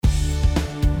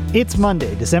It's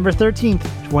Monday, December 13th,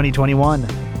 2021.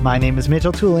 My name is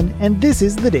Mitchell Tulin, and this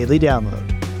is the Daily Download.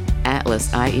 Atlas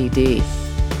IED.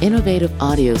 Innovative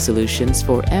audio solutions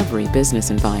for every business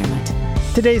environment.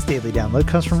 Today's Daily Download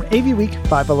comes from AV Week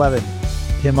 511.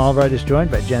 Tim Albright is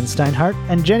joined by Jen Steinhardt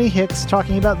and Jenny Hicks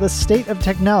talking about the state of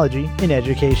technology in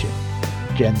education.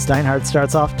 Jen Steinhardt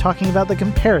starts off talking about the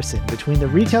comparison between the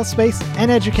retail space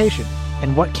and education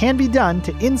and what can be done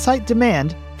to incite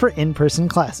demand for in-person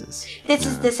classes. This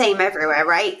is the same everywhere,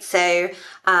 right? So,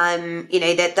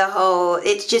 that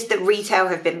it's just that retail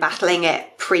have been battling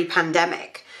it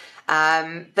pre-pandemic.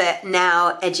 But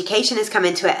now education has come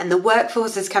into it and the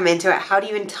workforce has come into it. How do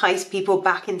you entice people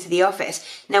back into the office?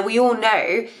 Now, we all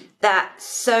know that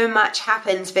so much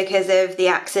happens because of the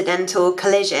accidental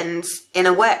collisions in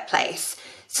a workplace.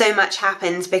 So much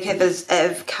happens because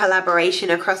of collaboration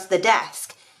across the desk.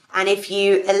 And if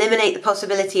you eliminate the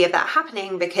possibility of that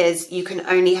happening because you can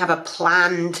only have a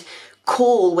planned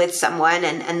call with someone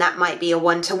and that might be a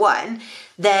one-to-one,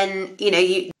 then,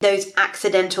 those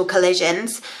accidental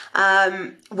collisions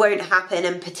won't happen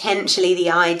and potentially the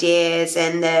ideas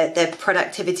and the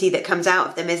productivity that comes out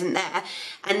of them isn't there.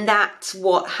 And that's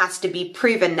what has to be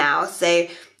proven now. So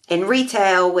in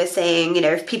retail, we're saying,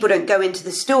 if people don't go into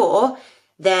the store,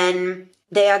 then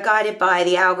they are guided by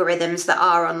the algorithms that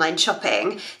are online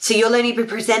shopping. So you'll only be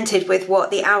presented with what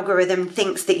the algorithm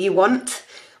thinks that you want.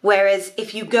 Whereas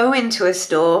if you go into a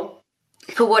store,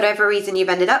 for whatever reason you've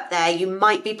ended up there, you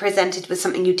might be presented with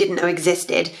something you didn't know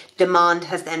existed. Demand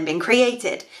has then been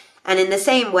created. And in the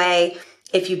same way,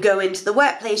 if you go into the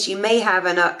workplace, you may have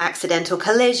an accidental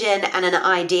collision and an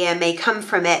idea may come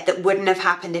from it that wouldn't have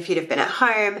happened if you'd have been at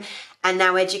home. And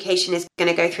now education is going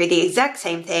to go through the exact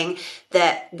same thing,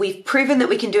 that we've proven that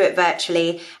we can do it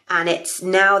virtually. And it's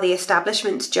now the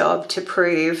establishment's job to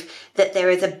prove that there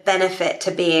is a benefit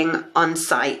to being on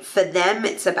site. For them,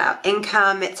 it's about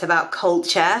income, it's about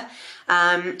culture.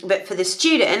 But for the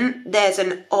student, there's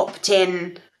an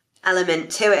opt-in element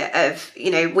to it of,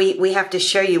 we have to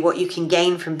show you what you can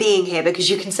gain from being here because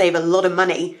you can save a lot of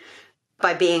money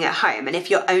by being at home. And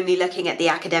if you're only looking at the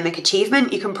academic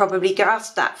achievement, you can probably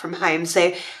grasp that from home.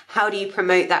 So how do you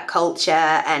promote that culture?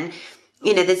 And,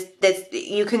 you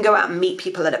can go out and meet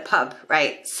people at a pub,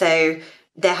 right? So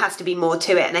there has to be more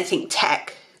to it. And I think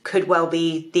tech could well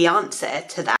be the answer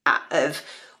to that of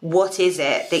what is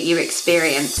it that you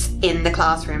experience in the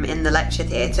classroom, in the lecture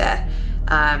theatre,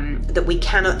 that we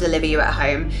cannot deliver you at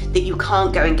home, that you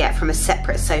can't go and get from a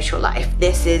separate social life.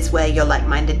 This is where your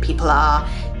like-minded people are,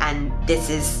 and this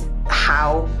is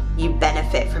how you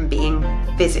benefit from being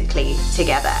physically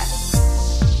together.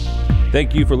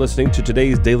 Thank you for listening to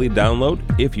today's Daily Download.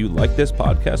 If you like this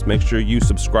podcast, make sure you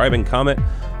subscribe and comment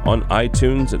on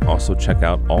iTunes, and also check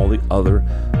out all the other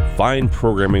fine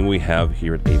programming we have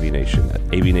here at AV Nation at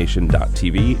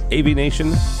avnation.tv,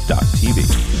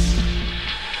 avnation.tv.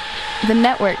 The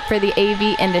network for the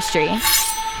AV industry.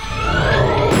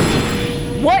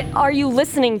 What are you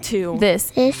listening to?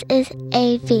 This is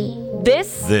AV.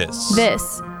 This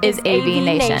is AV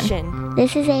Nation.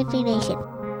 This is AV Nation.